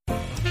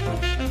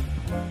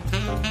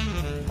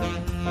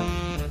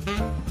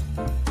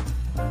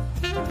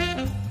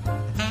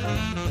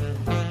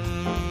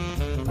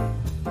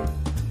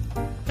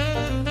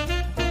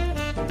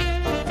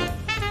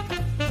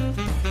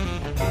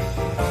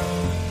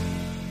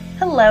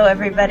Hello,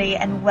 everybody,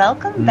 and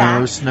welcome back.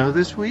 No snow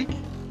this week?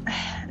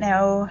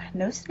 No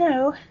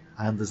snow.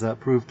 And does that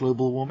prove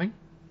global warming?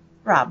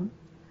 Rob,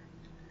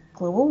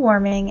 global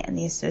warming and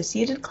the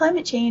associated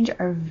climate change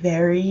are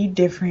very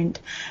different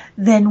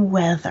than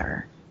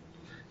weather.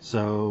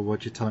 So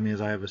what you're telling me is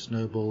I have a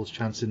snowball's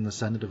chance in the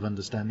Senate of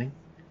Understanding?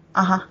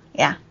 Uh-huh,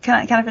 yeah. Can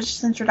I finish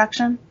this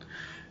introduction?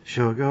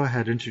 Sure, go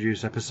ahead,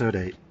 introduce episode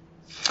 8.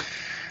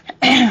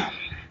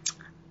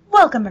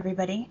 Welcome,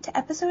 everybody, to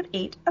episode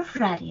 8 of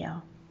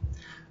Radio.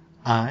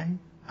 I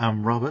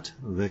am Robert,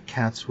 the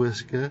cat's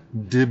whisker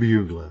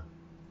debugler.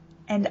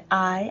 And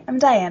I am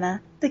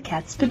Diana, the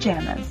cat's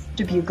pajamas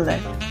debugler.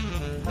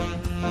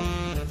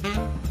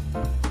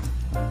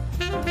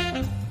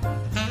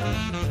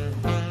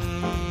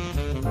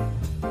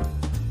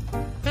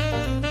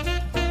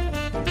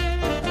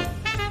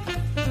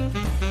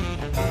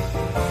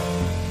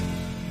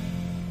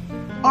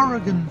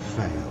 Oregon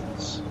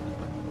fails.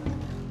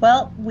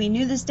 Well, we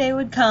knew this day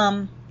would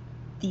come.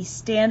 The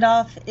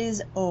standoff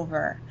is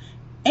over.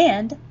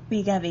 And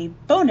we have a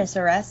bonus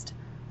arrest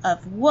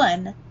of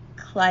one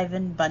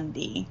Cliven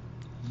Bundy.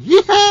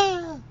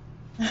 Yeah!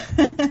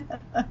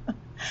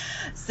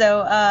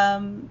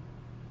 So,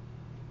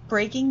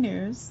 breaking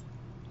news,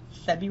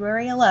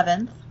 February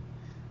 11th,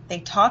 they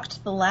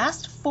talked the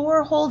last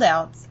 4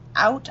 holdouts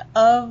out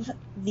of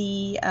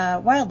the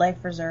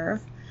wildlife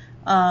reserve.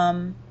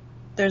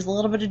 There's a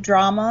little bit of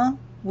drama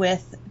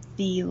with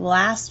the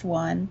last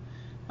one.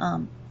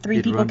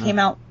 3 people came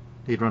out.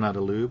 He'd run out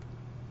of lube.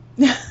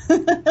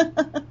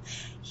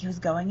 He was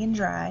going in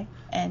dry,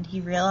 and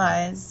he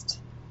realized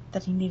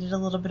that he needed a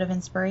little bit of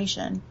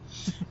inspiration.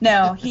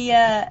 No, he,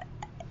 as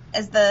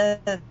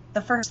the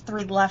first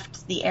 3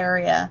 left the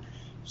area,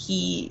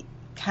 he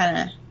kind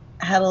of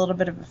had a little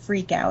bit of a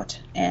freak out,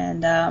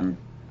 and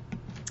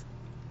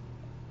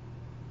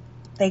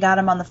they got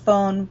him on the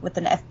phone with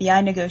an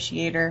FBI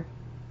negotiator,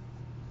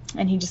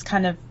 and he just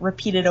kind of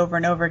repeated over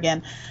and over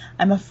again,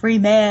 "I'm a free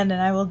man,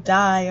 and I will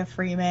die a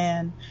free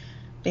man."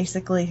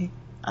 Basically,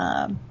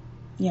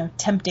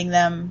 tempting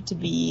them to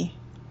be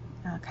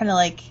kind of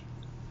like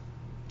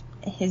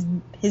his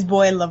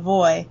boy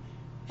Lavoie,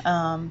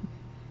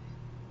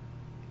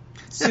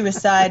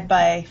 suicide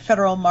by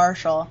federal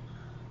marshal.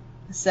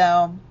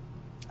 So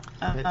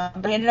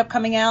they ended up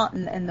coming out,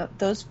 and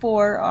those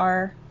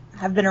 4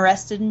 have been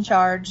arrested and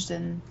charged.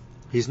 And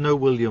he's no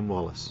William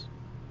Wallace.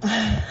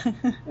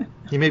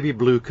 He may be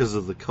blue because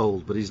of the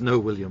cold, but he's no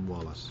William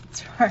Wallace.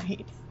 That's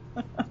right.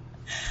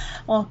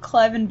 Well,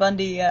 Cliven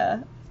Bundy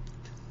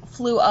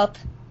flew up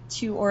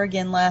to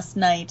Oregon last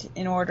night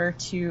in order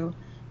to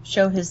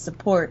show his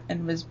support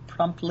and was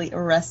promptly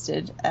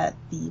arrested at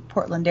the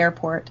Portland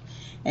airport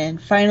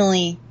and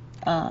finally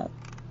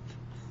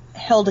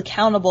held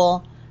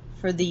accountable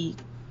for the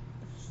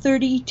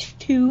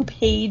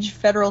 32-page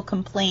federal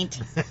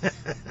complaint.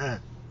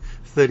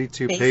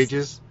 32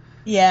 pages?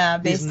 Yeah.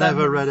 He's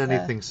never read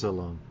anything so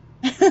long.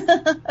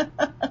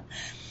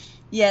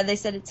 Yeah, they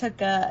said it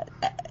took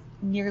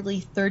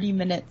nearly 30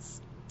 minutes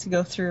to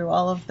go through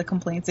all of the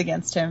complaints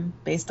against him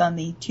based on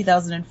the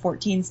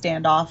 2014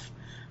 standoff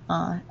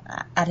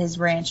at his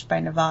ranch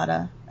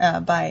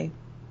by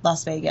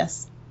Las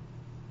Vegas.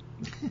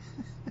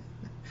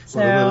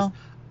 So,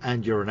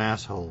 and you're an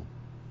asshole.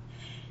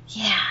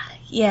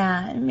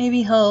 Yeah.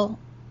 Maybe he'll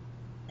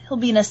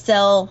be in a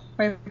cell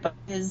right by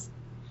his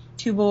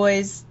 2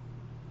 boys,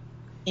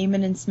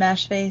 Eamon and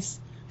Smashface.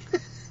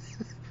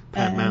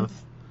 Patmouth.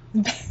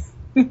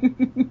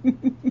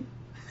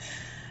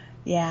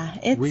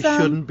 Yeah, we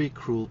shouldn't be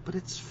cruel, but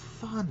it's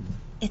fun.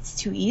 It's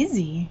too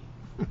easy.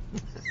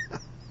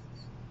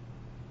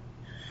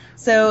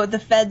 So the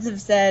feds have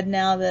said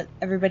now that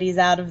everybody's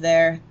out of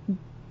there,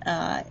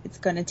 it's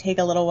going to take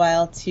a little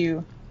while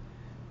to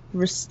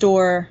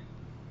restore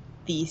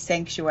the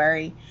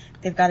sanctuary.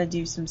 They've got to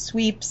do some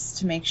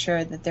sweeps to make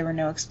sure that there were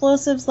no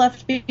explosives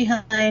left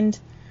behind,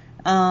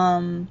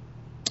 and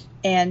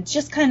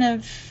just kind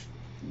of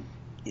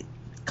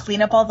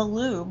clean up all the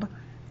lube.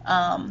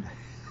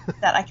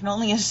 That I can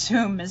only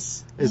assume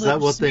is that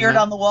what smeared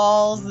on the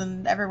walls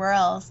and everywhere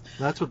else.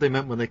 That's what they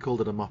meant when they called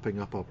it a mopping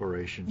up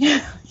operation.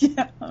 Yeah.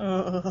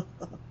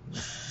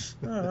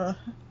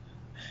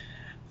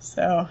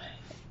 So,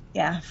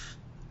 yeah,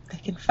 they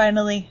can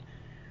finally.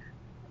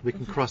 We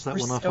can cross that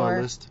restore. one off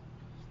our list.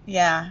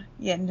 Yeah.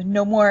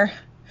 No more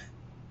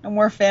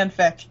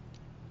fanfic.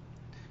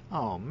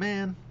 Oh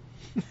man.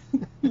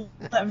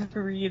 Let me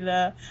read.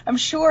 I'm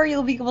sure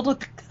you'll be able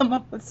to come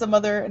up with some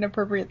other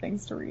inappropriate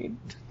things to read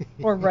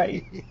or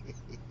write.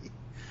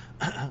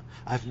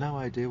 I've no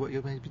idea what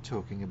you may be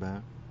talking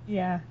about.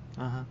 Yeah.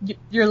 Uh-huh.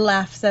 Your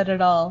laugh said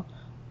it all.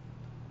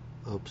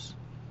 Oops.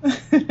 All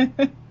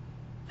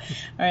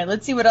right,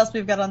 let's see what else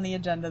we've got on the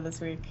agenda this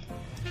week.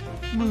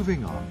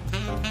 Moving on.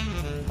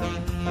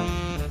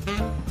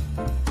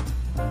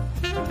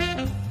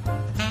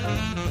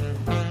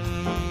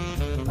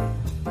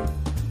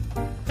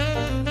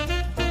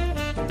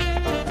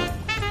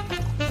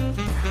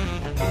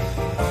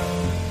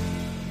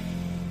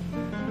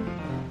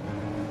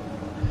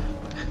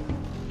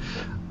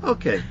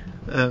 Okay,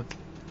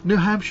 New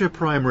Hampshire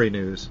primary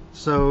news.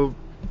 So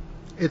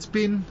it's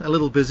been a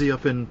little busy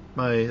up in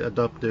my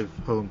adoptive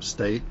home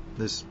state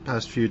this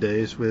past few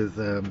days with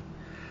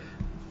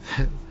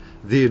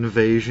the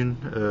invasion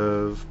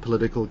of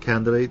political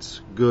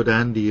candidates, good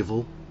and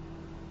evil.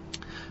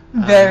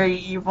 Very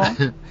evil.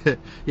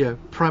 Yeah,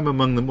 prime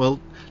among them. Well,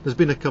 there's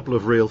been a couple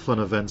of real fun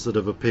events that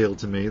have appealed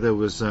to me. There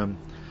was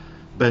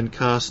Ben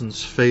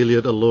Carson's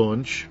failure to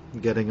launch,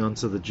 getting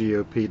onto the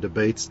GOP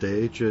debate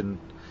stage, and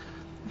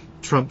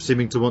Trump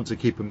seeming to want to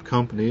keep him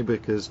company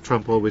because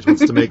Trump always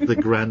wants to make the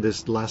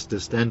grandest,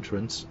 lastest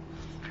entrance.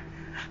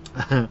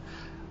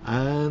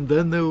 And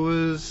then there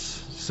was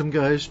some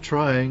guys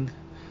trying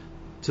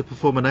to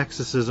perform an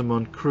exorcism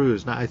on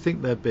Cruz. Now, I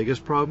think their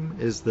biggest problem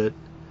is that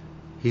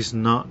he's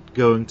not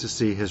going to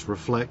see his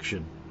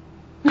reflection.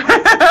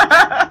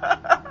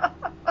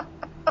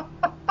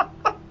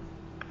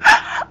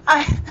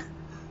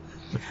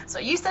 So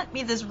you sent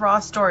me this Raw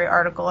Story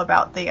article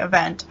about the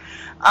event,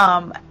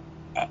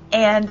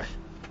 and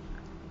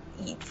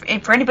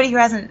for anybody who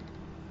hasn't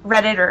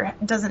read it or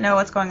doesn't know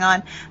what's going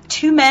on,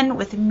 two men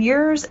with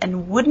mirrors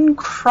and wooden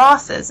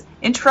crosses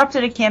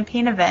interrupted a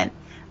campaign event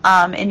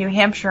in New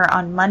Hampshire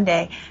on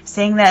Monday,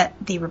 saying that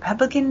the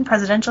Republican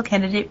presidential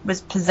candidate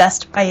was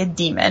possessed by a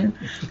demon.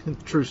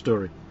 True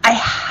story. I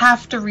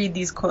have to read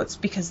these quotes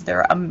because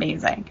they're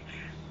amazing.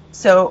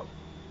 So,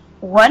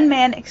 one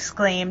man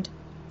exclaimed,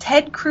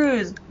 "Ted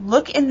Cruz,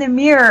 look in the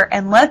mirror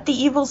and let the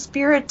evil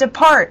spirit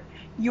depart.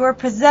 You are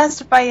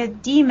possessed by a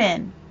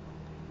demon."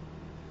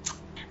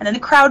 And then the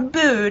crowd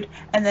booed,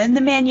 and then the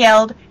man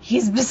yelled,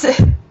 he's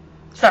possessed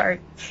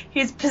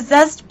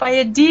by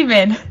a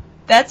demon.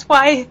 That's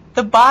why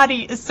the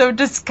body is so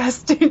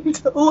disgusting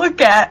to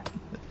look at.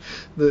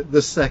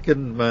 The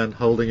second man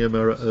holding a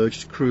mirror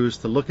urged Cruz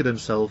to look at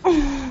himself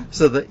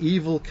so that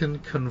evil can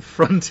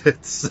confront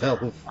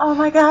itself. Oh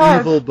my God.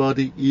 Evil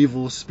body,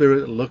 evil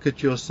spirit, look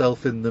at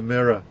yourself in the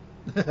mirror.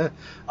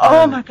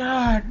 Oh my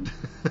God.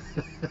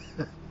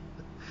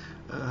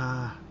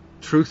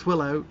 Truth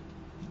will out.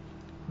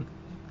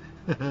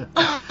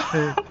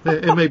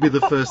 It may be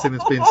the first thing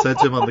that's been said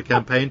to him on the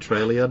campaign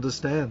trail. He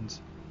understands.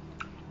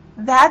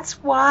 That's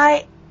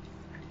why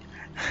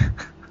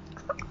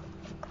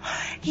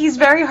he's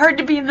very hard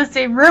to be in the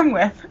same room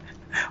with.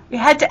 We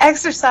had to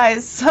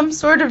exorcise some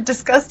sort of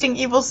disgusting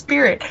evil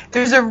spirit.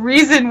 There's a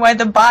reason why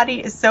the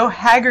body is so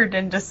haggard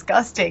and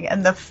disgusting,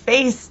 and the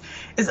face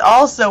is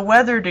also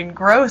weathered and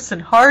gross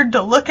and hard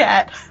to look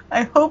at.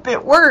 I hope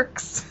it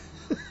works.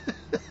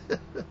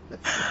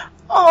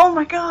 Oh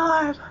my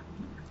God.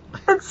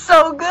 It's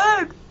so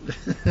good.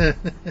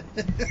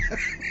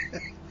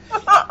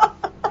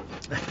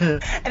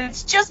 And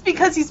it's just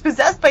because he's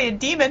possessed by a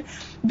demon,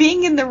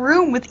 being in the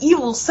room with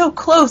evil so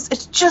close,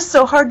 it's just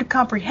so hard to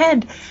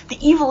comprehend. The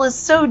evil is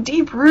so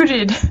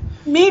deep-rooted.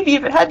 Maybe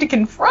if it had to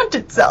confront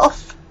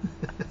itself.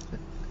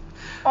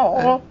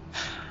 Oh,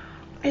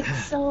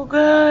 it's so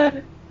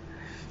good.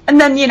 And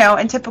then,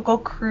 in typical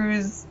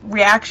Cruz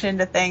reaction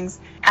to things,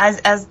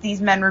 as these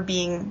men were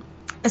being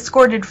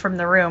escorted from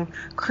the room,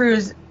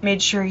 Cruz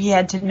made sure he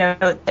had to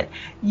note that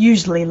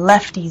usually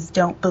lefties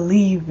don't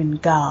believe in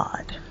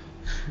God.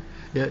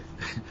 Yeah,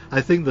 I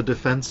think the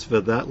defense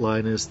for that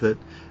line is that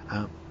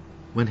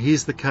when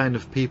he's the kind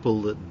of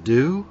people that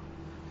do,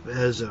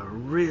 there's a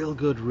real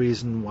good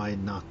reason why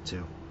not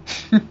to.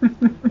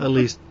 At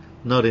least,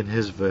 not in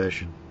his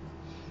version.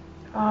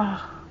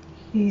 Oh,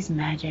 he's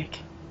magic.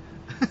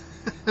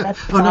 That's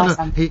Oh,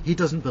 awesome. no, he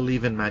doesn't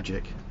believe in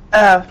magic.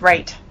 Oh,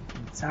 right.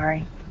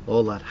 Sorry.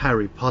 All that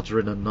Harry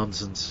Pottering and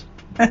nonsense.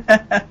 Can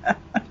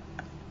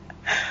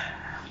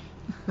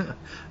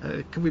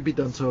we be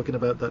done talking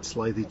about that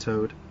slithy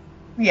toad?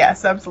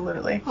 Yes,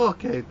 absolutely.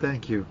 Okay,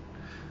 thank you.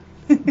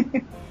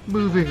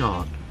 Moving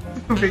on.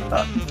 Moving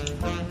on.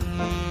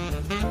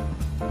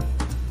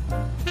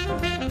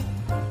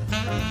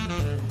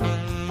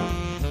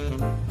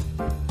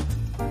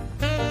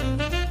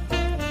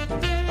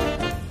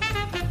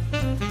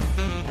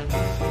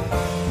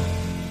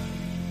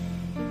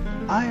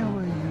 I owe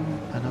you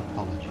an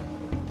apology.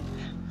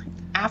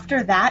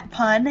 After that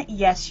pun,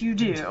 yes you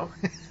do.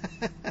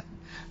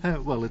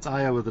 Well, it's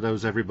Iowa that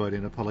owes everybody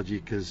an apology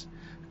because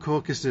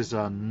caucuses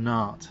are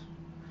not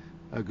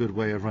a good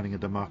way of running a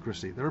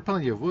democracy. There are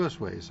plenty of worse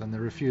ways, and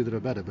there are a few that are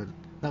better, but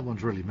that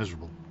one's really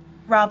miserable.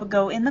 Rob,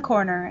 go in the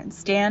corner and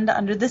stand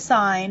under the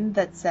sign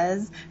that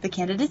says the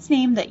candidate's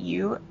name that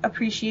you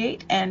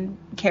appreciate and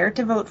care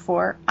to vote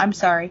for. I'm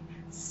sorry,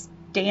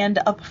 stand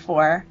up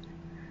for.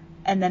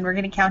 And then we're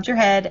going to count your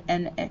head,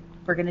 and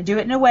we're going to do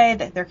it in a way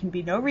that there can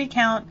be no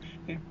recount.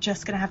 You're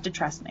just going to have to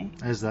trust me.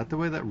 Is that the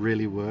way that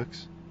really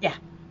works? Yeah.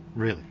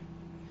 Really?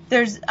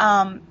 There's,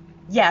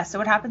 so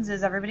what happens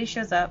is everybody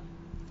shows up.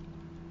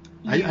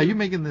 Are you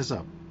making this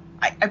up?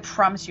 I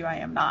promise you I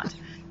am not.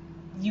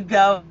 You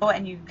go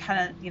and you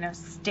kind of,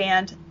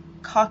 stand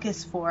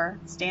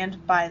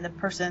by the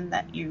person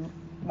that you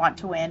want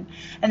to win.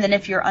 And then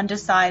if you're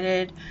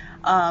undecided,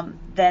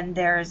 then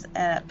there's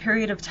a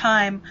period of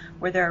time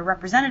where there are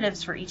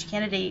representatives for each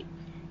candidate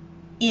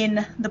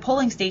in the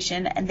polling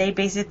station, and they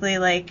basically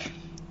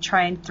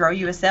try and throw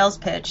you a sales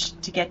pitch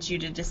to get you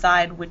to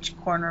decide which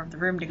corner of the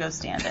room to go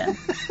stand in.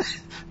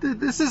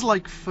 This is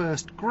like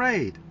first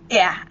grade.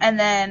 Yeah, and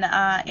then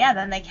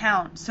then they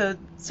count. So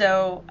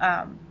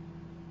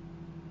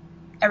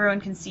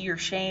everyone can see your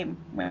shame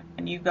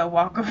when you go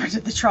walk over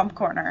to the Trump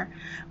corner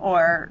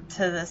or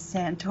to the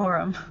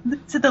Santorum,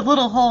 to the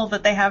little hole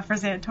that they have for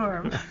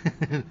Santorum.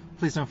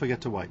 Please don't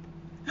forget to wipe.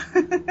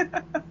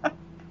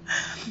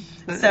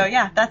 So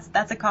yeah,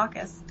 that's a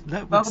caucus.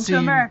 Welcome to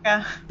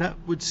America. That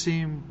would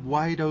seem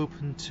wide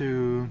open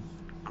to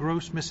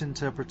gross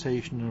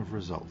misinterpretation of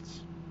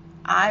results.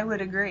 I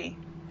would agree.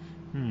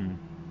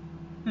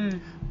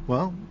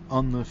 Well,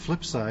 on the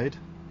flip side,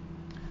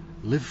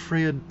 Live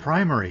Free and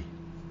Primary.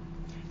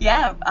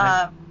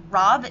 Yeah,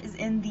 Rob is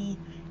in the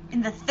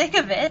thick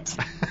of it,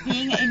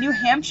 being a New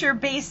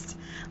Hampshire-based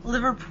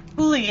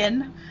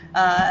Liverpoolian.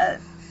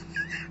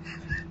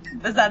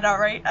 Is that not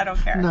right? I don't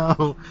care.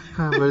 No,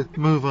 but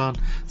move on.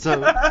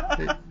 So,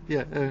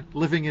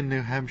 living in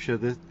New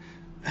Hampshire,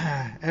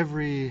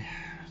 every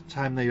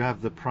time that you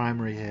have the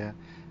primary here,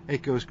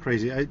 it goes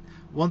crazy.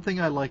 One thing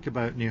I like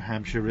about New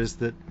Hampshire is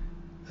that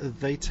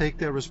they take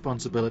their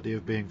responsibility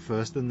of being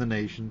first in the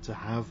nation to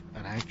have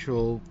an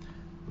actual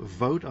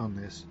vote on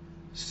this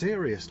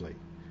seriously,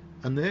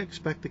 and they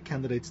expect the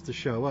candidates to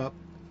show up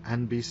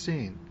and be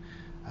seen.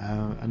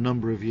 A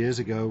number of years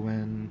ago,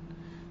 when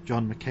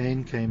John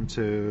McCain came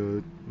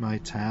to my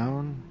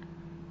town,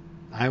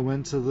 I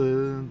went to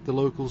the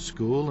local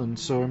school and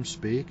saw him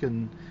speak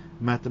and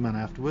met the man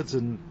afterwards,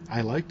 and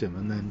I liked him.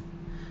 And then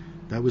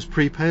that was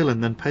pre-Palin.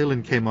 Then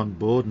Palin came on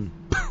board, and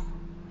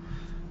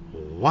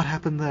what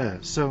happened there?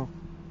 So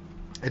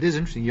it is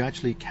interesting. You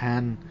actually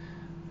can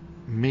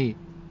meet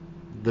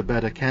the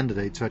better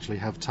candidates to actually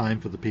have time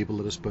for the people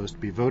that are supposed to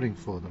be voting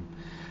for them.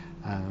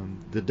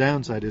 The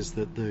downside is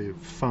that the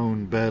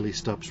phone barely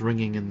stops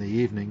ringing in the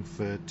evening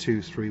for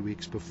 2-3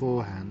 weeks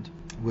beforehand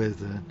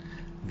with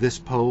this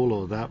poll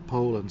or that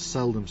poll, and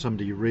seldom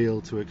somebody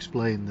real to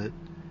explain that,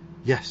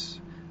 yes,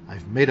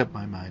 I've made up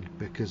my mind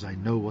because I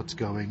know what's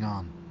going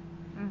on.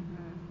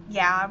 Mm-hmm.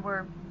 Yeah,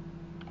 we're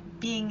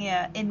being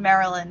in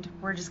Maryland,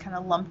 we're just kind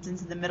of lumped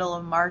into the middle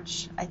of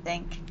March, I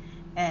think,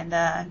 and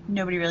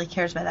nobody really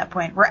cares by that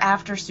point. We're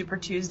after Super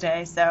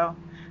Tuesday, so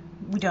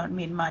we don't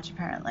mean much,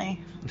 apparently.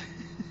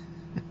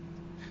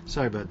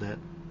 Sorry about that.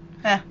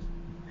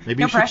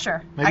 No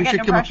pressure. I get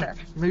no pressure.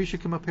 Maybe you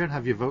should come up here and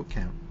have your vote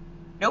count.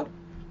 Nope.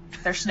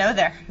 There's snow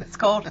there. It's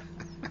cold.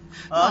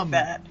 Fuck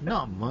that.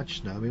 Not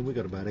much snow. I mean, we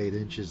got about 8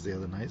 inches the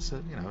other night,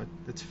 so,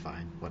 it's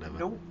fine. Whatever.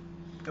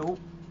 Nope.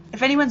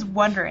 If anyone's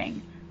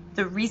wondering,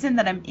 the reason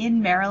that I'm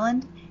in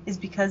Maryland is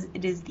because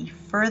it is the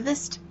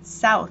furthest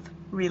south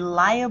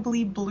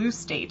reliably blue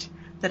state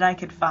that I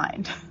could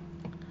find.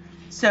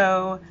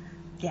 So,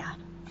 yeah,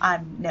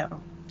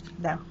 no.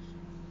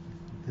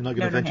 You're not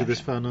going to venture this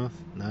far north?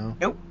 No?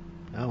 Nope.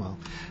 Oh,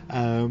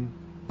 well.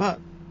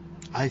 But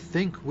I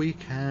think we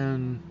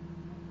can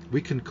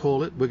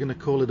call it. We're going to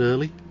call it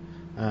early,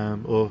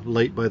 or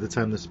late by the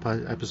time this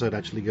episode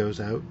actually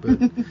goes out. But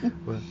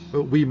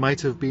we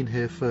might have been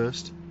here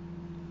first,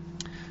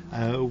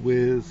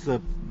 with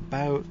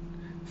about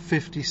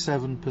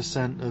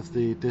 57% of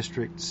the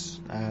districts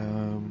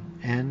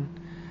in.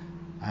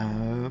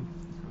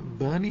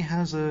 Bernie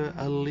has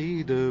a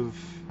lead of,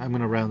 I'm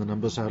going to round the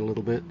numbers out a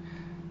little bit,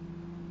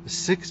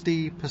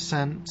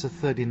 60% to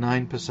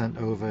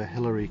 39% over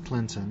Hillary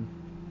Clinton.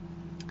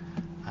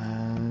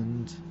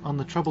 And on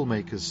the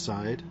troublemakers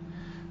side,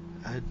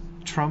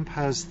 Trump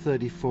has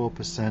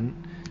 34%,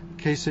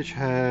 Kasich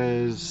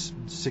has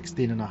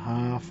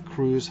 16.5%,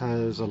 Cruz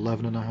has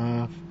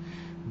 11.5%,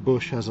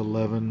 Bush has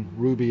 11%,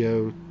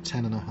 Rubio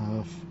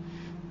 10.5%,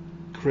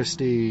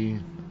 Christie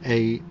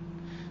 8%,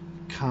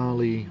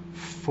 Carly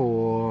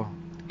 4%,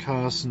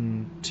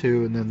 Carson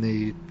 2%, and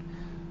then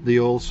the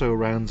also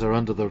rounds are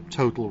under the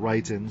total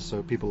write-ins,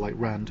 so people like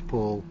Rand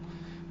Paul.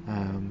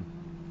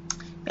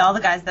 All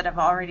the guys that have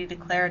already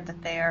declared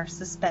that they are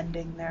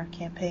suspending their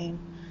campaign,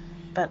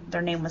 but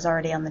their name was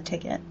already on the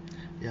ticket.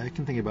 Yeah, I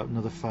can think about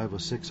another 5 or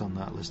 6 on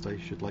that list I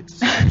should like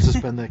to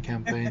suspend their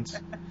campaigns.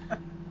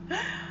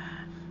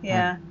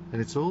 Yeah.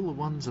 And it's all the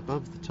ones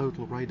above the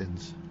total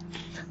write-ins.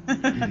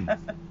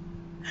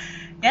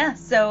 Yeah,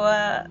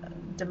 so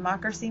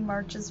democracy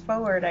marches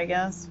forward, I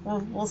guess.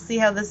 We'll see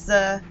how this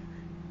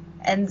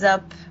ends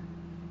up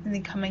in the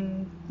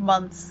coming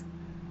months.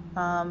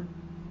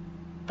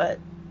 But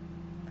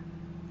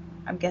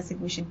I'm guessing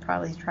we should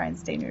probably try and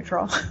stay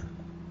neutral.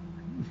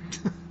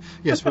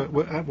 Yes,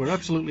 we're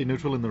absolutely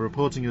neutral in the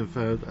reporting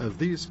of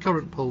these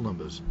current poll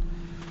numbers.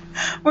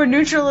 We're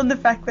neutral in the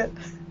fact that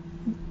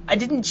I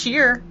didn't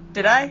cheer,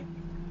 did I?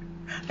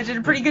 I did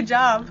a pretty good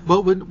job.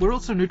 Well, we're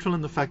also neutral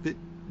in the fact that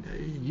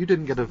you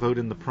didn't get a vote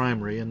in the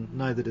primary, and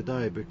neither did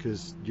I,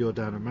 because you're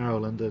down in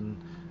Maryland, and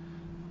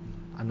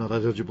I'm not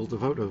eligible to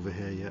vote over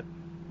here yet.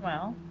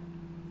 Well,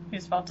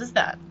 whose fault is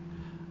that?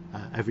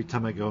 Every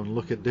time I go and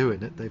look at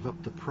doing it, they've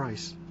upped the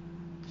price.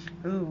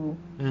 Ooh.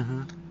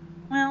 Uh-huh.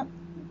 Well,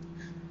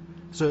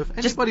 so if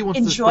anybody wants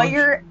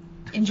to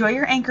enjoy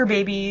your anchor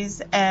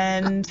babies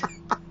and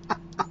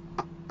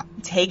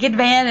take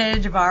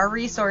advantage of our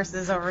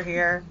resources over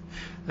here.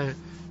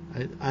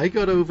 I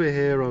got over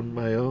here on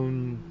my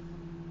own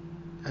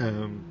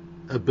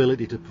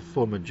ability to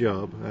perform a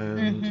job,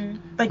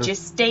 and but you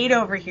stayed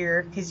over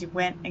here because you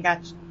went and got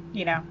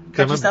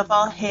yourself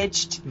all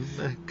hitched.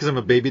 Because I'm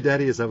a baby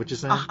daddy, is that what you're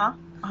saying?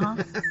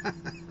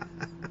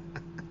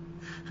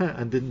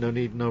 And didn't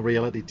need no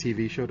reality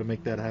TV show to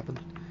make that happen.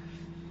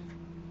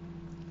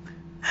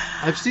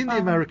 I've seen the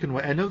American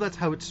way. I know that's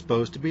how it's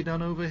supposed to be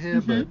done over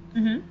here, but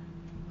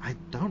I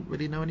don't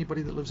really know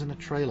anybody that lives in a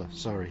trailer.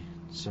 Sorry.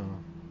 So.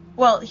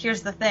 Well,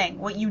 here's the thing.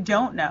 What you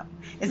don't know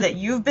is that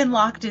you've been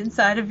locked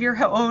inside of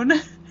your own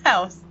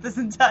house this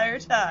entire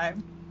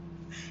time.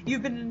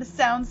 You've been in a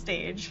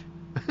soundstage.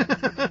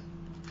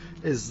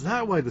 Is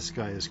that why the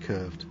sky is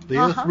curved? The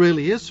Earth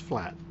really is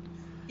flat.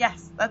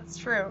 Yes, that's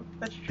true.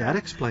 That's true. That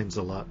explains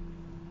a lot.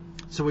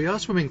 So we are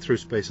swimming through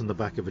space in the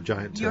back of a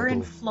giant turtle. You're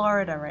in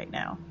Florida right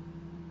now.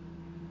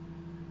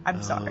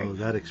 I'm sorry. Oh,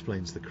 that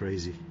explains the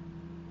crazy.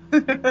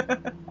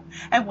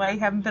 And why you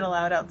haven't been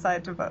allowed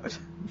outside to vote.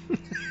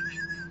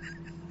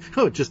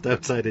 Oh, just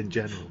outside in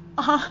general.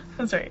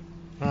 That's right.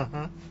 All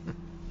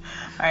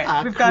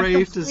right, we've got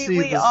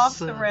completely off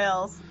the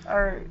rails.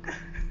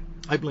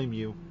 I blame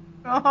you.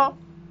 How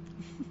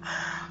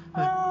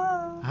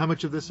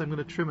much of this I'm going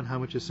to trim and how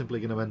much is simply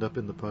going to end up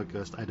in the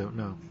podcast, I don't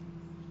know.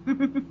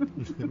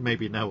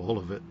 Maybe now all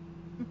of it.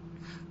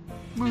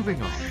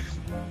 Moving on.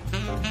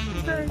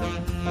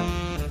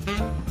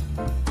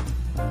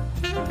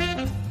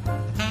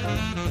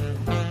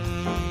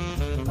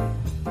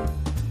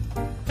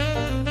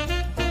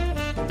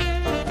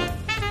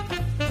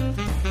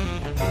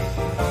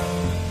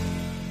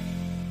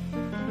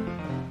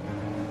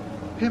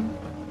 Pimp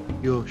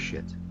your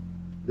shit.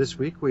 This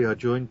week we are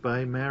joined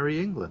by Mary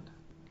England.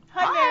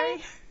 Hi,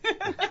 Mary.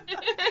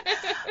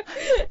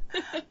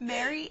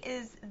 Mary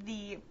is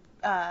the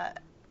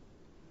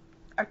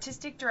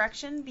artistic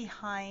direction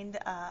behind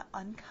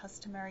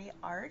Uncustomary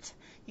Art.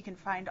 You can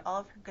find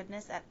all of her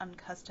goodness at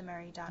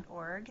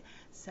uncustomary.org.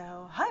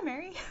 So, hi,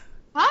 Mary.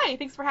 Hi,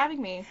 thanks for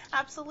having me.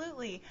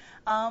 Absolutely.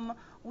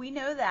 We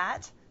know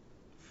that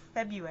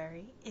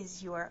February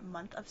is your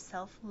month of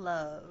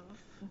self-love.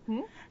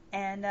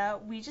 And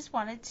we just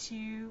wanted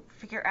to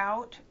figure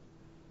out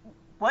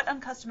what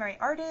Uncustomary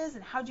Art is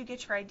and how'd you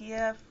get your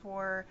idea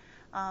for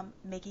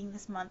making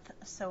this month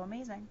so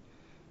amazing.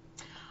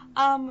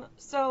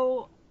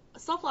 So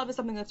self-love is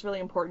something that's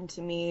really important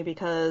to me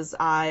because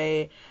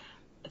I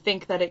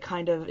think that it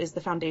kind of is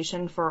the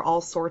foundation for all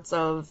sorts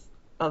of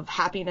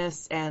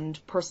happiness and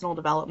personal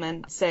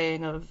development.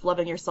 Saying of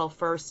loving yourself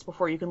first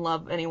before you can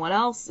love anyone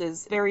else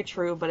is very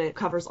true, but it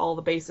covers all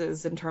the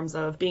bases in terms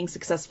of being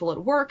successful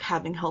at work,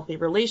 having healthy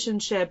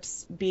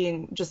relationships,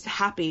 being just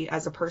happy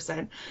as a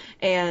person.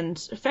 And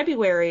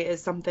February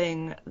is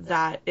something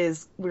that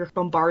we're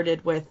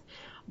bombarded with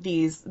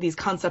these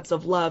concepts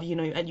of love,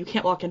 and you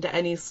can't walk into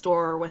any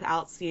store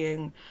without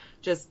seeing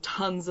just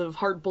tons of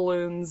heart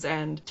balloons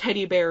and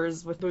teddy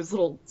bears with those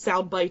little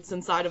sound bites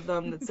inside of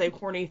them that say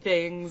corny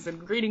things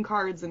and greeting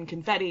cards and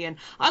confetti. And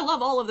I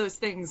love all of those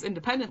things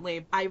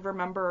independently. I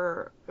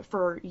remember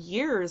for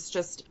years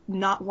just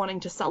not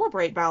wanting to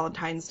celebrate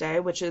Valentine's Day,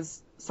 which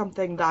is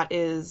something that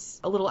is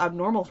a little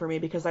abnormal for me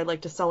because I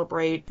like to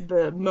celebrate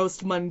the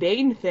most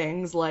mundane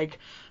things like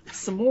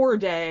S'more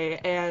Day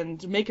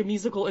and make a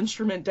musical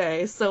instrument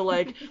day. So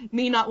like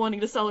me not wanting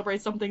to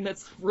celebrate something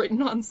that's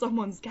written on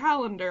someone's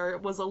calendar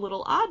was a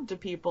little odd to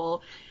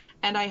people.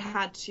 And I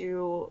had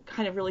to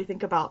kind of really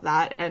think about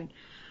that. And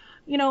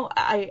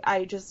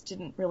I just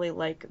didn't really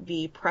like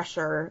the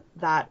pressure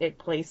that it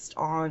placed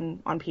on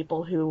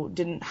people who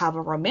didn't have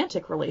a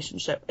romantic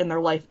relationship in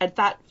their life at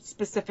that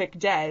specific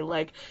day.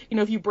 Like,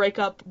 if you break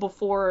up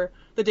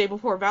the day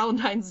before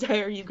Valentine's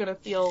Day, are you going to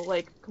feel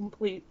like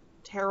complete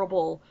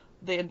terrible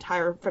the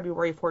entire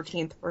February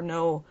 14th for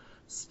no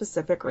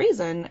specific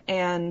reason?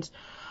 And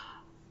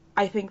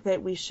I think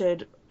that we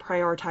should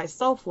prioritize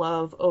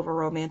self-love over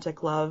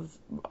romantic love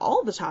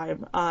all the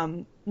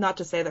time. Not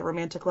to say that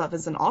romantic love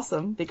isn't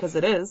awesome, because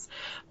it is,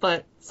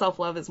 but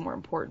self-love is more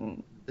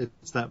important.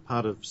 It's that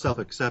part of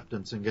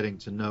self-acceptance and getting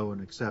to know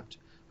and accept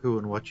who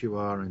and what you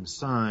are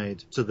inside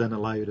to then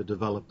allow you to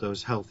develop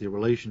those healthy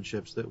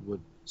relationships that would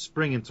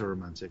spring into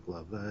romantic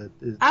love.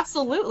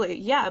 Absolutely,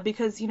 yeah,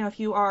 because if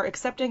you are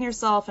accepting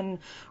yourself and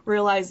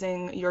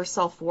realizing your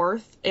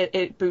self-worth,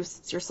 it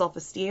boosts your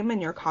self-esteem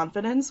and your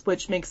confidence,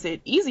 which makes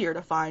it easier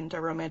to find a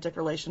romantic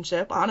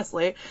relationship,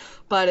 honestly.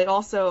 But it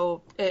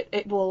also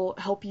it will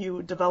help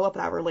you develop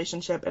that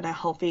relationship in a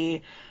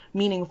healthy,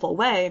 meaningful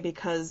way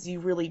because you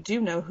really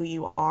do know who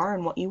you are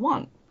and what you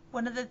want.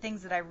 One of the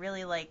things that I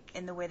really like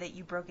in the way that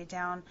you broke it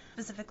down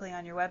specifically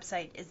on your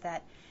website is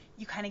that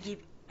you kind of gave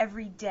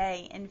every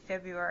day in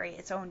February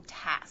its own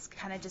task,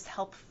 kind of just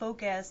help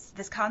focus.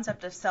 This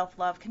concept of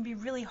self-love can be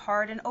really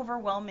hard and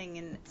overwhelming,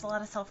 and it's a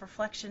lot of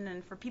self-reflection,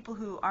 and for people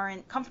who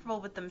aren't comfortable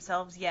with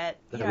themselves yet.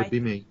 That would be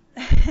me.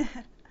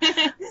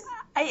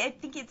 I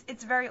think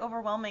it's very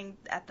overwhelming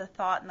at the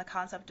thought and the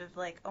concept of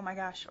like, oh my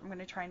gosh, I'm going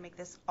to try and make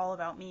this all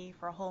about me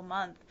for a whole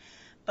month.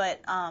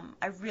 But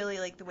I really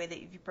like the way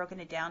that you've broken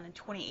it down in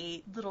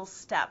 28 little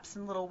steps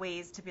and little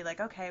ways to be like,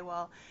 okay,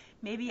 well,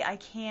 maybe I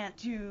can't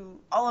do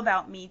all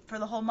about me for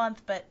the whole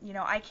month, but,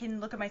 I can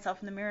look at myself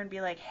in the mirror and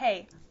be like,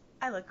 hey,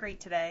 I look great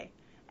today.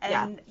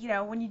 And,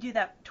 when you do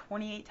that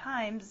 28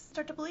 times,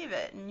 start to believe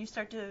it, and you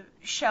start to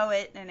show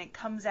it, and it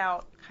comes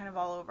out kind of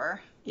all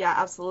over. Yeah,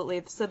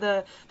 absolutely. So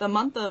the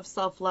month of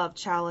self-love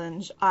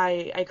challenge,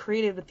 I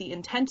created with the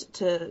intent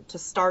to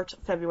start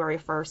February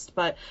 1st,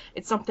 but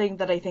it's something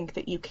that I think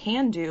that you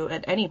can do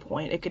at any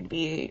point. It could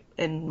be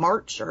in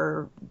March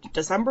or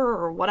December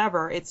or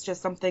whatever. It's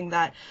just something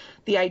that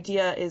the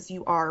idea is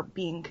you are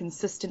being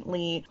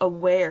consistently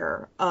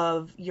aware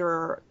of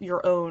your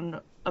own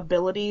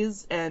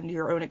abilities and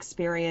your own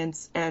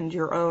experience and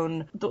your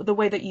own the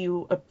way that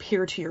you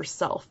appear to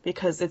yourself,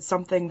 because it's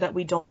something that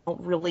we don't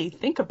really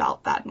think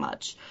about that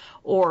much,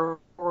 or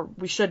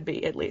we should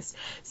be, at least.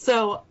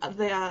 So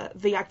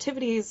the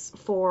activities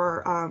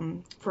for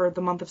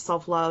the month of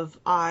self-love,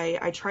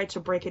 I tried to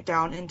break it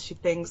down into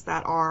things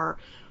that are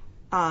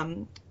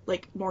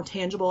like more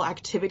tangible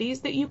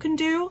activities that you can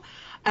do,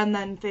 and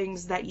then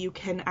things that you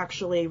can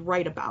actually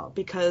write about,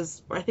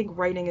 because I think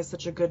writing is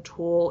such a good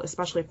tool,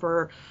 especially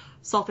for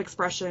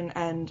self-expression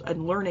and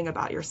learning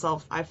about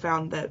yourself. I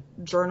found that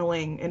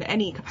journaling in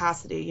any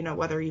capacity,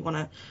 whether you want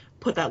to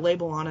put that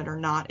label on it or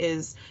not,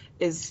 is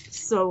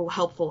so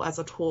helpful as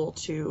a tool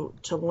to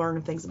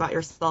learn things about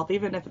yourself,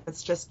 even if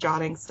it's just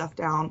jotting stuff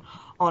down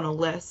on a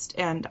list.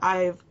 And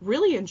I've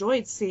really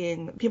enjoyed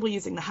seeing people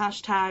using the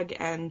hashtag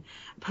and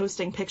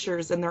posting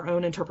pictures in their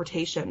own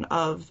interpretation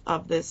of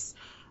this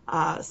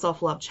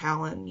self-love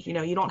challenge.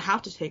 You don't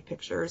have to take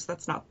pictures.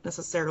 That's not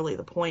necessarily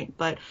the point,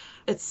 but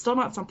it's still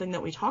not something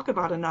that we talk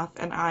about enough.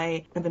 And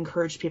I have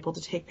encouraged people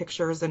to take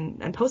pictures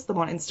and post them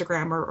on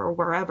Instagram or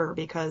wherever,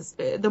 because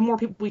the more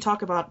people we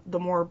talk about, the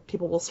more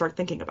people will start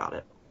thinking about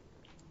it.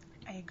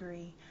 I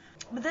agree.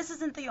 But this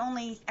isn't the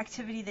only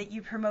activity that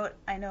you promote.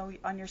 I know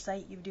on your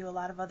site you do a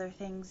lot of other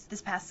things.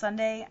 This past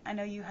Sunday, I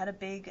know you had a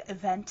big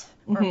event,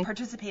 or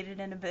participated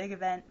in a big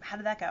event. How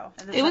did that go?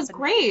 It was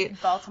great. In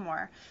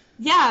Baltimore.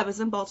 Yeah, I was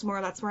in Baltimore.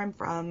 That's where I'm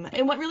from.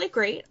 It went really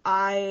great.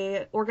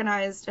 I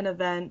organized an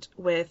event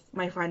with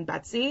my friend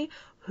Betsy,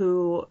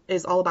 who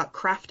is all about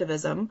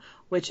craftivism,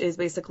 which is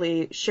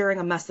basically sharing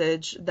a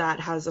message that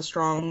has a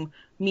strong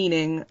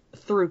meaning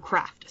through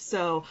craft.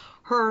 So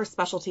her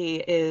specialty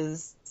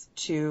is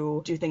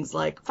to do things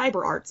like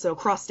fiber art, so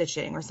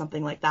cross-stitching or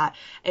something like that.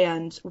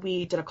 And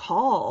we did a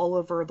call all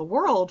over the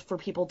world for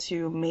people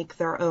to make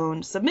their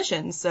own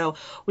submissions. So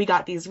we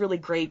got these really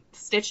great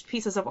stitched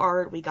pieces of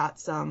art. We got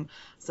some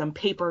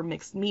paper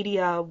mixed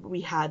media.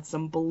 We had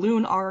some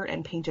balloon art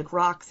and painted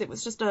rocks. It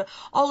was just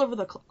all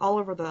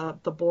over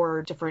the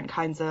board, different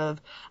kinds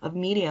of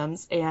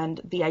mediums. And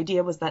the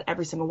idea was that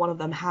every single one of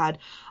them had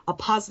a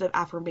positive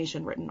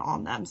affirmation written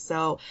on them.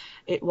 So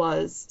it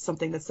was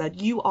something that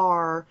said, "You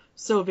are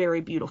so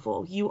very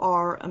beautiful. You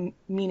are a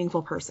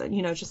meaningful person,"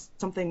 just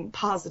something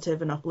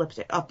positive and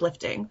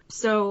uplifting.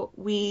 So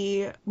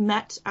we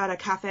met at a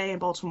cafe in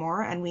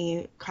Baltimore, and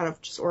we kind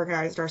of just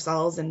organized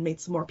ourselves and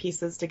made some more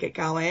pieces to get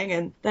going.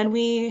 And then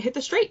we hit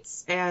the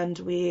streets, and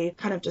we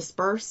kind of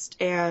dispersed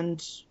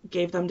and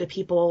gave them to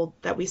people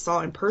that we saw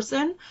in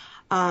person.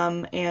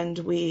 And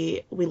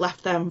we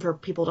left them for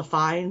people to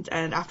find.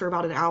 And after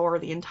about an hour,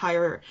 the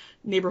entire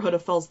neighborhood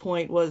of Fells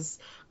Point was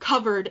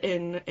covered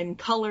in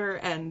color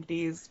and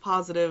these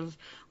positive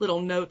little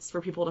notes for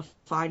people to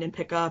find and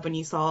pick up. And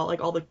you saw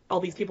like all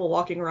these people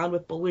walking around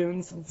with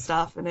balloons and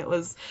stuff. And it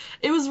was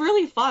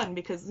really fun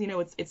because,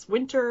 it's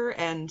winter,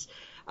 and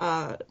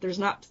there's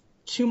not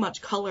too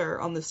much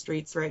color on the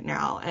streets right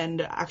now.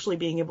 And actually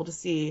being able to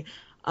see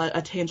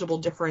a tangible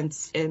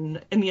difference in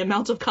the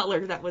amount of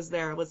color that was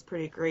there was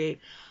pretty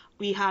great.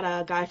 We had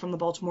a guy from the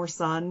Baltimore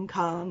Sun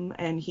come,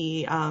 and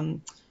he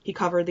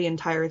covered the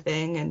entire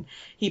thing, and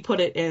he put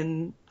it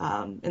in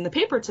the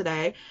paper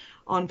today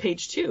on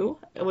page 2,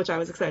 which I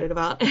was excited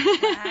about.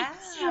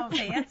 Wow,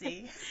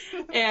 fancy.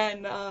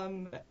 And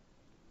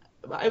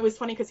it was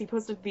funny because he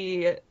posted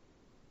the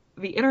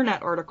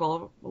internet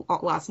article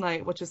last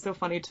night, which is so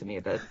funny to me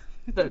that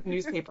the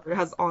newspaper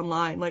has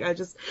online. Like, I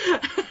just...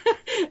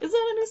 Is that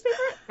a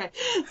newspaper? Okay.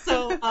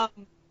 So,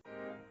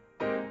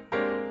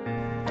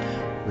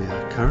 We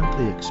are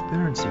currently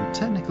experiencing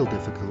technical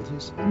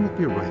difficulties and will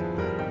be right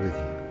back with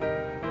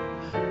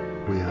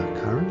you. We are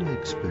currently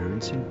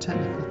experiencing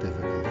technical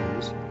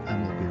difficulties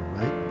and will be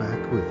right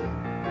back with you.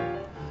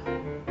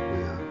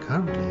 We are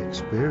currently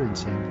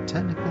experiencing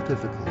technical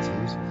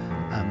difficulties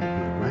and will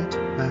be right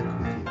back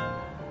with you.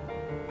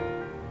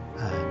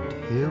 And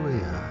here we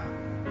are.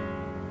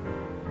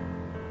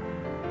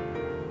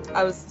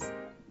 I was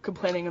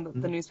complaining in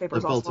the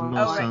newspapers also.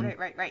 Oh,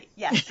 right.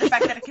 Yes, the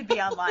fact that it could be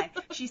online.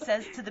 She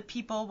says to the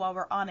people while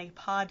we're on a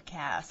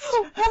podcast.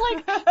 Well,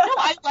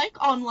 I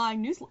like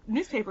online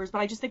newspapers,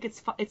 but I just think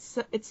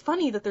it's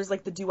funny that there's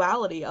like the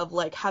duality of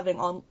like having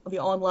the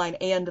online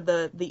and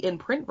the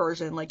in-print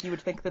version. Like, you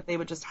would think that they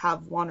would just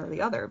have one or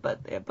the other,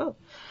 but they have both.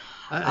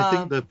 I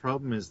think the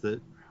problem is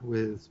that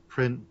with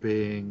print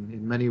being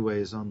in many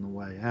ways on the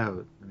way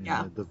out. I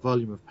mean, the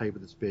volume of paper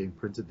that's being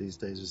printed these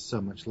days is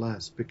so much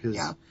less because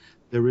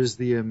there is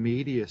the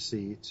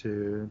immediacy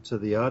to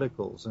the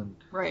articles. And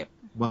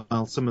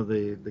while some of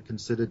the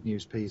considered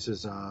news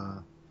pieces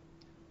are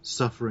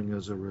suffering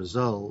as a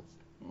result,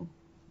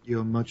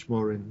 you're much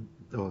more in,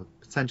 or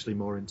potentially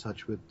more in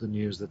touch with the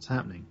news that's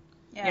happening.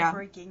 Yeah,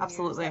 breaking news.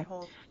 Absolutely.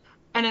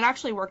 And it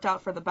actually worked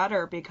out for the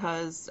better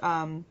because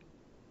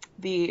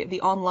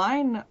the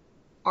online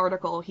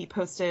article he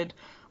posted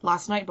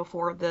last night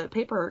before the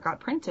paper got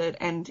printed,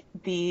 and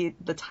the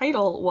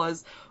title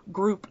was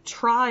 "Group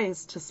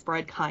Tries to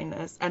Spread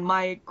Kindness," and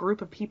my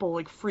group of people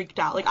like freaked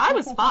out. Like, I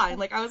was fine.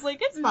 Like, I was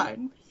like, it's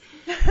fine.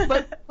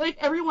 But like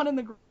everyone in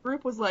the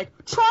group was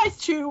like, tries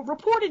to,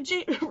 reported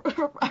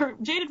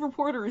jaded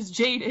reporter is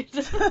jaded.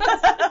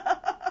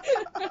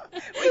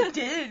 We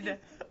did.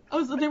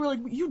 They were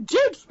like, you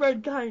did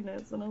spread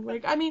kindness. And I was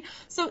like, I mean,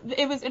 so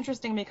it was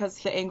interesting because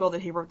the angle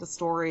that he wrote the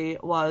story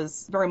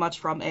was very much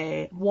from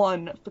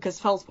because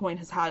Fells Point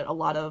has had a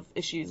lot of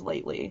issues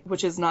lately,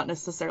 which is not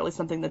necessarily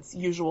something that's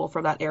usual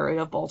for that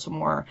area of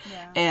Baltimore.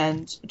 Yeah.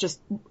 And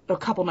just a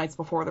couple nights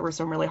before, there were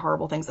some really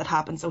horrible things that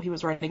happened. So he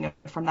was writing it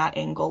from that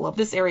angle of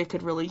this area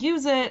could really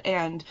use it.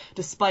 And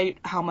despite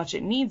how much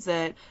it needs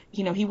it,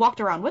 you know, he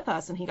walked around with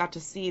us and he got to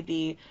see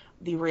the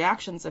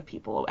reactions of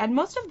people, and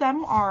most of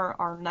them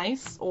are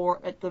nice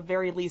or at the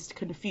very least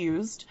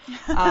confused.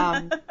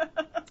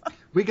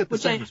 We get the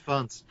same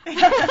response.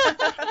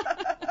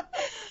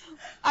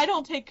 I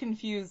don't take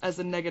confused as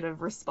a negative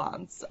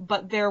response,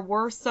 but there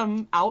were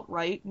some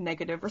outright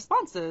negative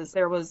responses.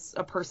 There was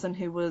a person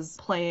who was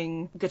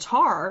playing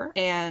guitar,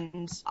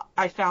 and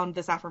I found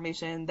this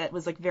affirmation that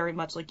was like very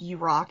much like "you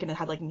rock," and it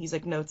had like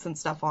music notes and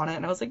stuff on it,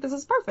 and I was like, this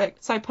is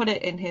perfect. So I put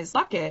it in his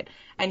bucket,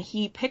 and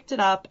he picked it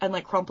up and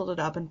like crumpled it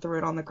up and threw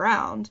it on the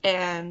ground,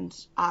 and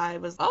I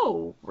was,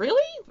 oh,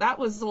 really? That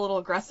was a little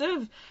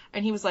aggressive.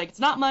 And he was like, it's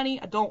not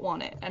money, I don't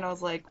want it. And I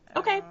was like,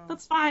 okay,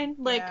 that's fine.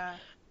 Like, yeah.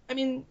 I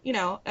mean, you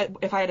know,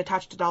 if I had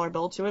attached a dollar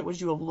bill to it, would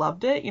you have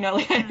loved it? You know,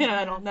 like,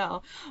 I don't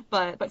know.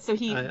 But so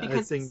he,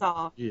 because he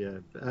saw. Yeah,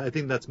 I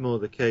think that's more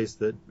the case,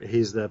 that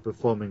he's there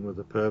performing with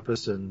a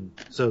purpose. And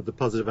so the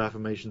positive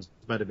affirmations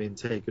might have been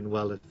taken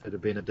well if it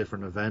had been a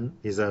different event.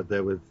 He's out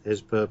there with his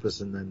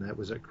purpose, and then that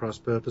was at cross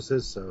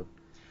purposes. So,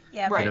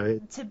 yeah, right. You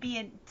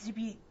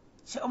know,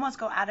 to almost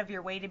go out of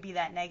your way to be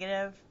that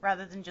negative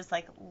rather than just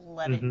like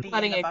letting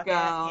it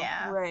go.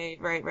 Yeah.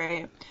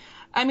 Right.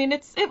 I mean,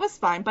 it was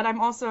fine, but I'm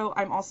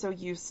also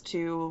used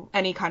to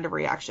any kind of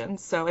reaction.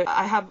 So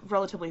I have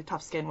relatively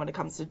tough skin when it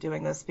comes to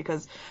doing this,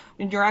 because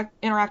when you're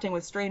interacting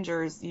with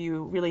strangers,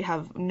 you really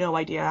have no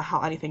idea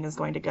how anything is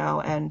going to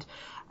go. And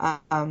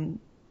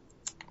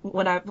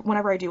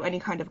whenever I do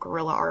any kind of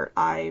guerrilla art,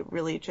 I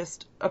really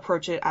just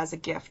approach it as a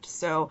gift.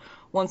 So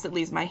once it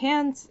leaves my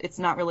hands, it's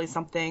not really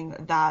something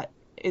that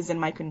is in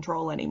my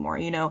control anymore.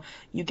 You know,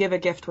 you give a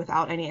gift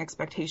without any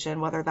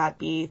expectation, whether that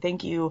be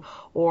thank you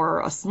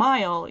or a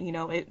smile. You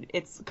know,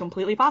 it's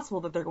completely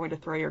possible that they're going to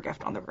throw your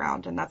gift on the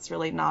ground, and that's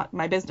really not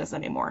my business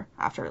anymore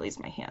after it leaves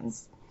my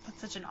hands. That's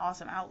such an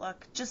awesome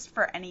outlook, just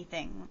for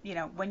anything. You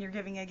know, when you're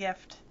giving a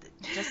gift,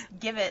 just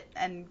give it,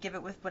 and give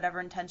it with whatever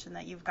intention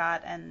that you've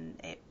got,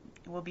 and it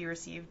will be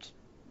received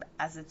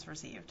as it's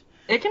received.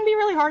 It can be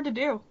really hard to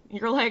do.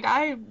 You're like,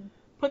 I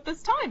put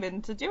this time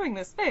into doing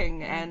this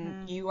thing,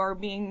 and you are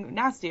being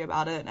nasty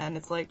about it, and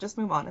it's like, just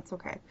move on, it's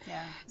okay.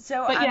 Yeah.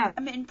 So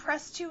I'm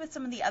impressed too with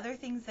some of the other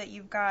things that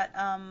you've got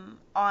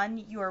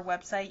on your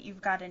website.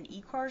 You've got an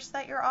e-course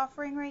that you're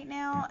offering right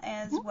now,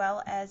 as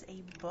well as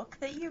a book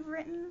that you've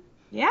written.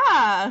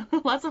 Yeah,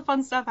 lots of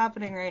fun stuff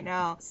happening right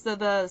now. So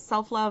the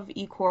self-love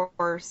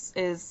e-course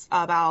is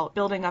about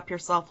building up your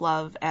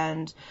self-love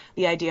and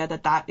the idea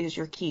that that is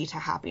your key to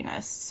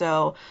happiness.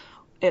 So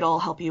it'll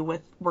help you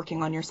with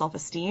working on your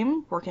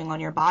self-esteem, working on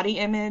your body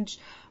image,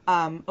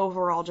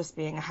 overall just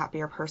being a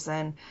happier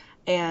person.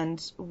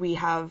 And we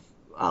have,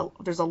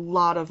 there's a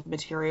lot of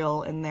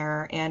material in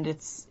there, and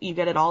you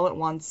get it all at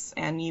once,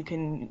 and you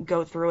can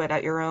go through it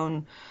at your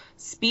own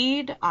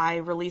speed. I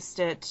released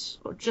it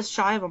just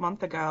shy of a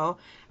month ago,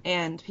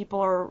 and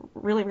people are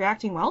really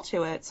reacting well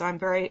to it. So I'm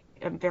very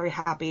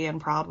happy and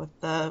proud with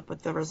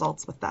the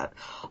results with that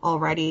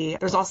already.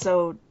 There's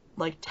also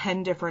like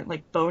 10 different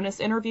like bonus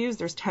interviews.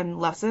 There's 10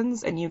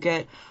 lessons, and you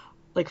get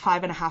like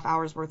 5.5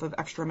 hours worth of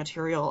extra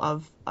material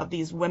of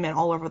these women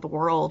all over the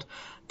world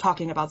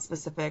talking about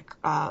specific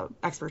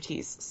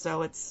expertise.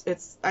 So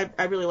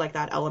I really like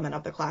that element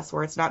of the class,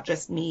 where it's not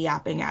just me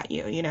yapping at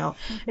you. You know,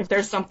 if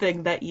there's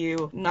something that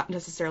you not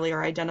necessarily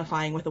are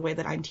identifying with the way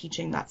that I'm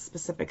teaching that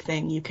specific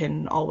thing, you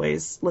can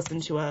always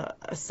listen to a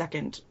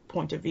second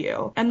point of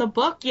view. And the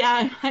book,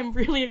 yeah, I'm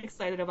really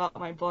excited about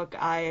my book.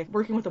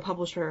 Working with a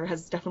publisher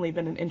has definitely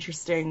been an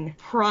interesting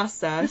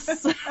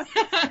process.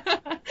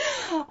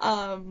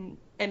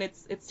 And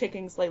it's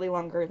taking slightly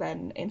longer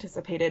than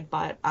anticipated,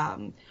 but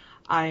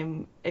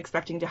I'm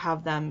expecting to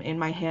have them in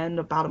my hand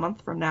about a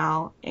month from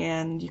now,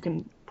 and you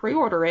can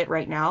pre-order it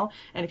right now.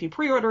 And if you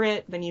pre-order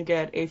it, then you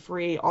get a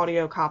free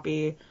audio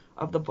copy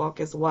of the book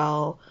as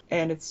well.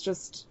 And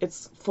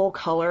it's full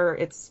color.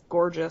 It's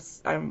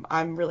gorgeous.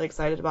 I'm really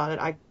excited about it.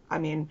 I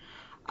mean,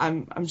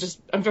 I'm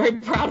very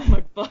proud of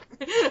my book.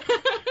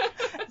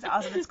 It's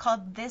awesome. It's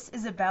called This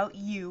Is About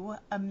You,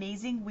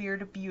 Amazing,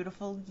 Weird,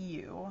 Beautiful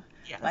You,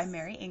 Yes. by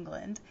Mary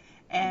England.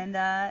 And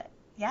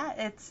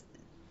it's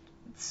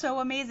so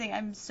amazing.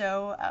 I'm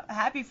so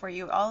happy for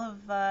you. All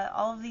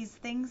of these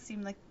things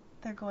seem like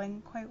they're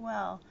going quite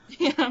well.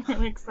 Yeah, I'm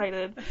really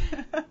excited.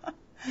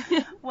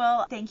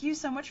 Well, thank you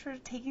so much for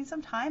taking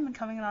some time and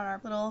coming on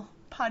our little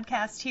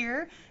podcast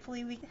here.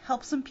 Hopefully we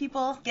help some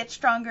people get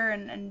stronger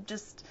and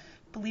just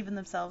believe in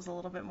themselves a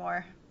little bit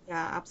more.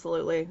 Yeah,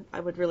 absolutely. I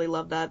would really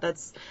love that.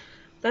 That's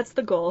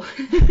the goal.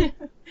 All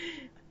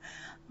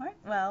right.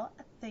 Well,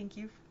 thank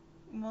you.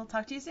 We'll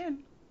talk to you soon.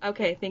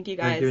 Okay, thank you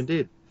guys. Thank you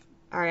indeed.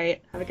 All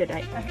right, have a good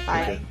night.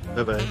 Bye. Okay.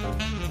 Bye-bye.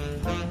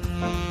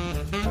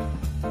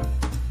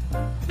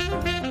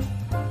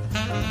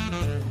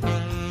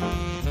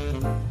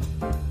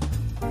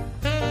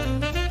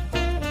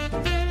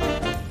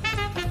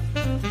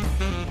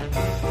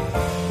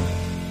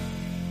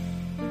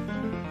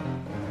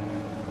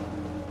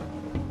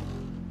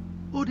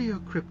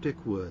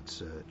 Audio-cryptic word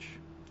search.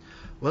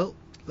 Well,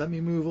 let me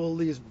move all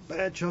these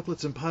bad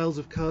chocolates and piles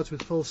of cards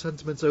with false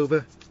sentiments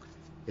over.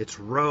 It's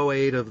row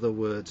 8 of the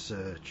word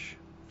search.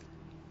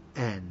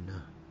 N.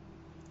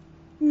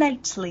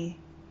 Nightly.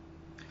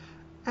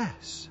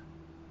 S.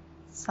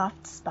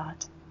 Soft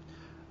spot.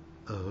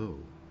 O.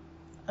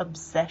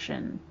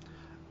 Obsession.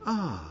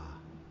 R.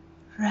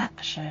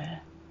 Rapture.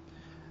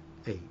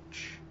 H.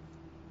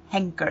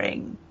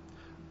 Hankering.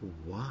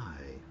 Y.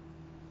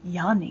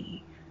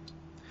 Yanni.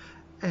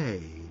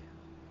 A.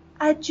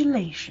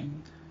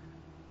 Adulation.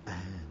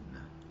 N.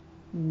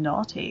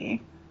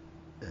 Naughty.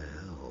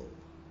 L.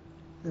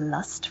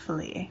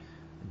 Lustfully.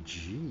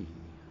 G.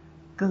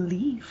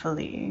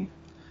 Gleefully.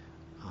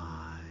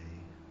 I.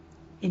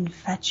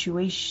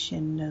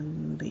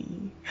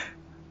 Infatuationally.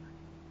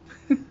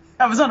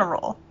 I was on a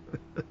roll.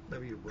 No,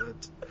 you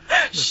weren't.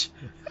 Shh.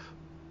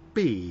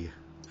 B.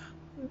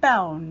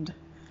 Bound.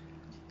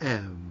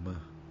 M.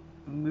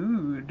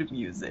 Mood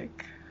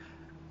music.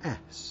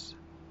 S.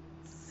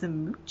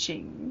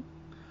 Smooching.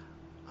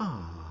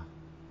 R.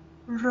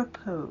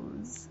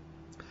 Repose.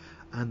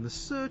 And the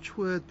search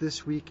word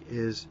this week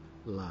is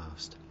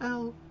last.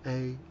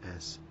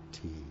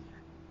 L-A-S-T.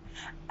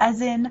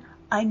 As in,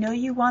 I know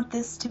you want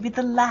this to be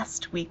the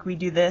last week we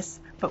do this,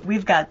 but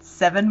we've got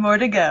 7 more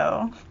to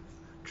go.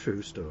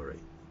 True story.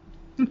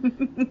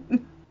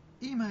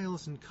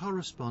 Emails and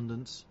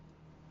correspondence.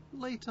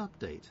 Late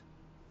update.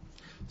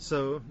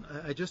 So,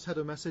 I just had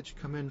a message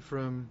come in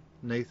from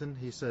Nathan.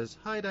 He says,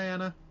 "Hi,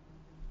 Diana."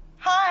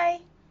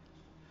 Hi!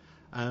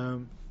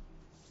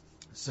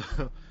 So,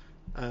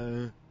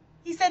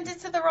 He sent it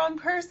to the wrong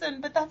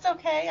person, but that's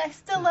okay. I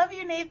still love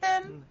you,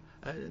 Nathan.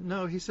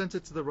 no, he sent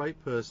it to the right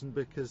person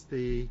because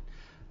he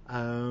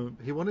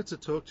wanted to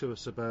talk to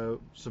us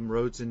about some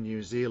roads in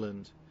New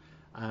Zealand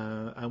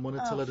and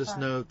wanted to let us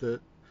know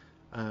that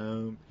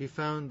he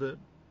found that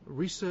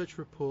Research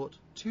Report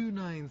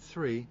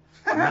 293,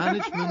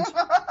 Management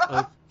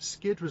of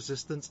Skid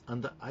Resistance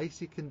Under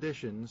Icy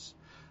Conditions,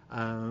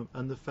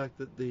 and the fact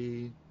that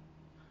the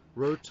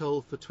road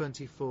toll for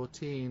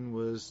 2014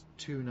 was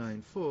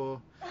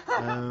 294.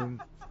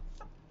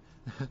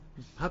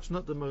 Perhaps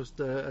not the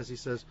most, as he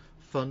says,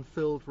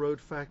 fun-filled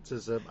road facts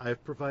as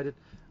I've provided,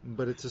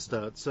 but it's a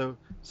start. So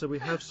we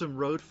have some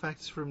road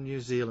facts from New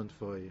Zealand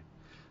for you.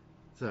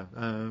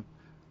 So,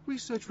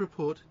 Research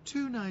Report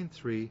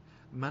 293,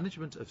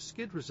 Management of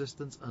Skid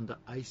Resistance Under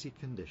Icy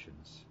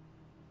Conditions.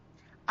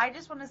 I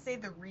just want to say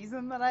the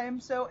reason that I am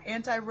so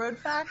anti-road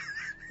facts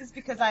is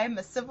because I am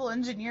a civil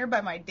engineer by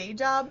my day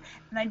job,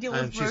 and I deal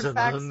with And she's road an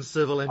facts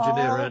uncivil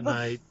engineer all at the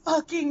night.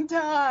 fucking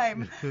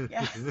time.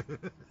 Yes.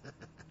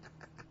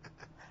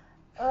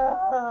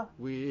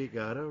 We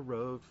got a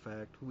road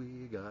fact. We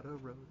got a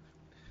road.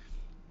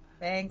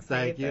 Thanks,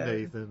 Thank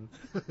Nathan.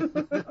 you,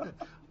 Nathan.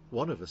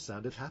 One of us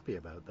sounded happy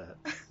about that.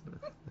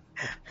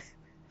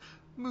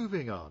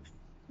 Moving on.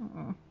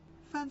 Mm-mm.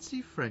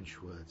 Fancy French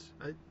words.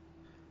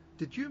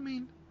 Did you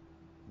mean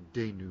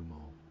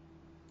denouement?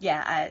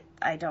 Yeah,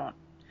 I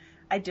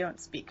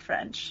don't speak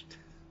French.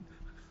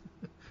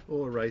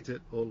 Or write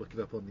it, or look it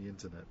up on the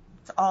internet.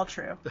 It's all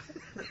true.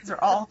 These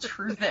are all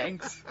true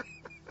things.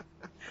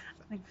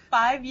 Like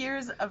 5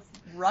 years of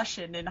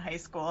Russian in high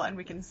school, and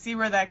we can see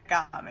where that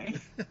got me.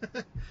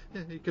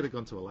 Yeah, you could have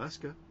gone to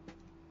Alaska.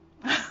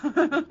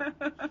 I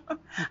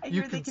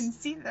hear they can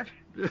see their...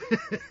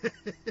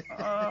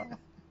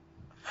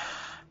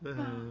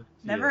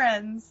 Never yeah.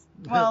 ends.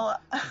 Well,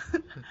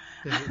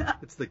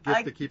 it's the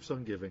gift that keeps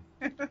on giving.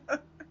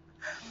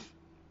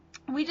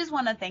 We just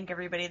want to thank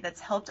everybody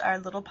that's helped our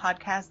little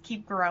podcast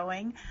keep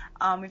growing.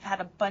 We've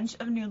had a bunch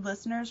of new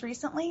listeners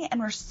recently, and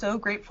we're so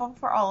grateful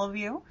for all of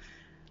you.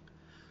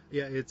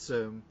 Yeah, it's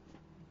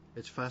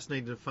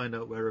fascinating to find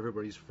out where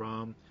everybody's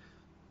from.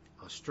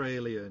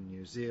 Australia,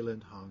 New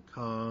Zealand, Hong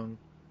Kong,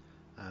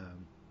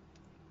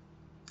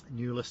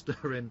 new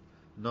listener in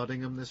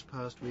Nottingham this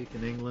past week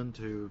in England,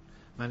 who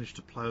managed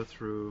to plough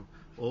through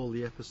all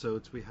the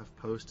episodes we have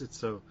posted.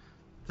 So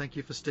thank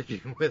you for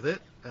sticking with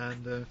it,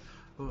 and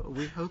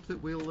we hope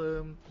that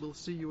we'll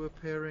see you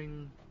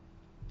appearing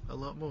a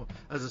lot more.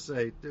 As I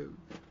say,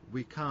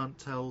 we can't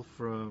tell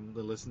from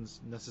the listens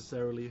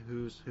necessarily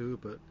who's who,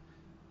 but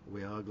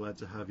we are glad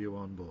to have you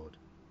on board.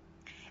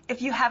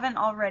 If you haven't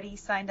already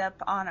signed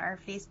up on our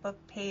Facebook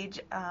page,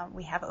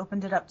 we have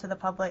opened it up to the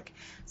public.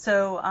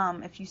 So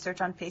if you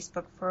search on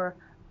Facebook for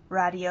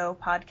Radio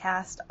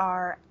Podcast,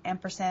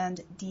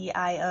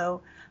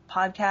 R&DIO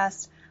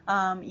Podcast,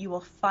 you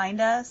will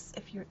find us.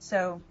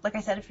 Like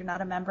I said, if you're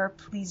not a member,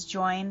 please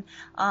join.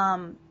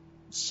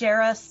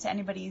 Share us to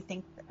anybody you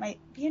think that might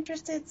be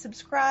interested.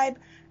 Subscribe,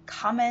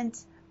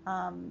 comment,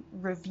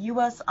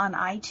 review us on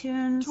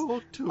iTunes.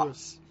 Talk to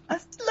us. Let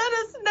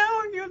us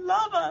know you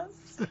love us.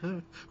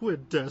 We're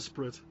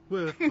desperate.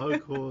 We're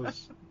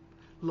hardcores.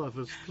 Love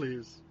us,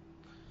 please.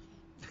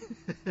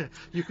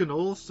 You can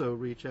also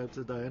reach out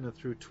to Diana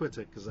through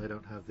Twitter, because I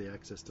don't have the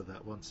access to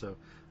that one, so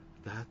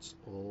that's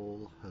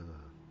all her.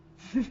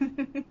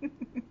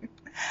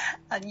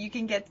 And you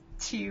can get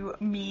to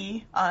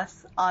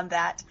us on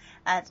that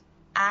at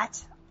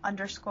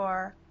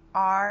 @_RADIO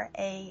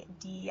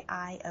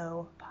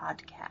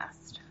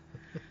podcast.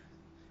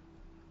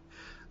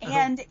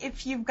 And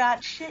if you've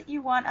got shit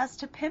you want us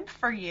to pimp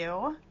for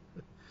you,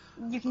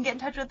 you can get in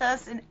touch with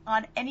us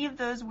on any of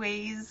those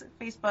ways,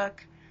 Facebook,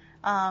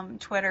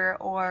 Twitter,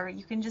 or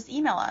you can just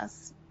email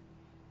us.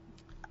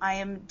 I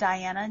am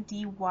Diana,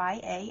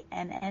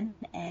 DYANNA,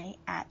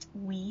 at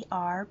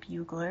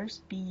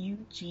wearebuglers,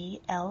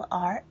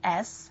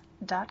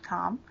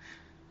 BUGLRS.com.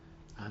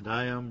 And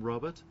I am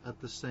Robert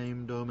at the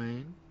same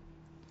domain.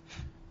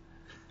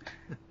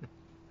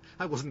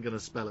 I wasn't going to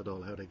spell it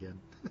all out again.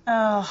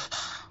 Oh.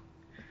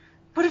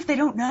 What if they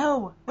don't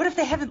know? What if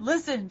they haven't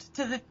listened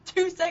to the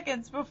 2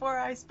 seconds before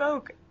I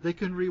spoke? They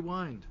can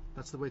rewind.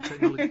 That's the way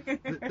technology...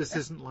 This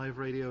isn't live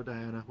radio,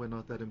 Diana. We're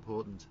not that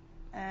important.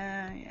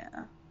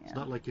 Yeah. It's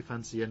not like your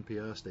fancy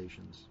NPR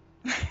stations.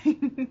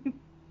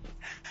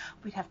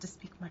 We'd have to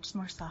speak much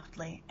more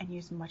softly and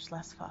use much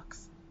less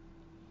fucks.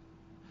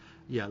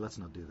 Yeah, let's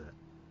not do that.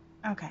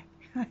 Okay.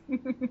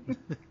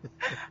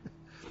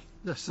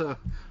 So,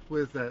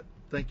 with that,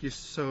 thank you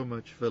so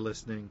much for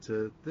listening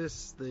to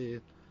this, the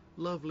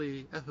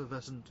lovely,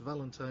 effervescent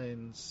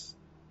Valentine's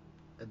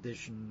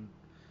edition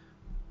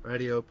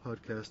radio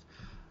podcast.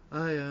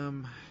 I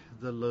am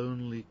the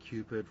lonely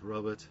Cupid,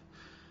 Robert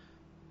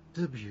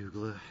de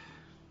Bugler.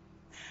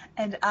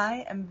 And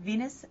I am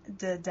Venus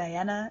de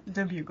Diana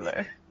de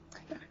Bugler.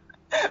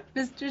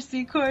 Mr.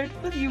 Secord,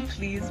 will you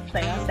please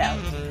play us out?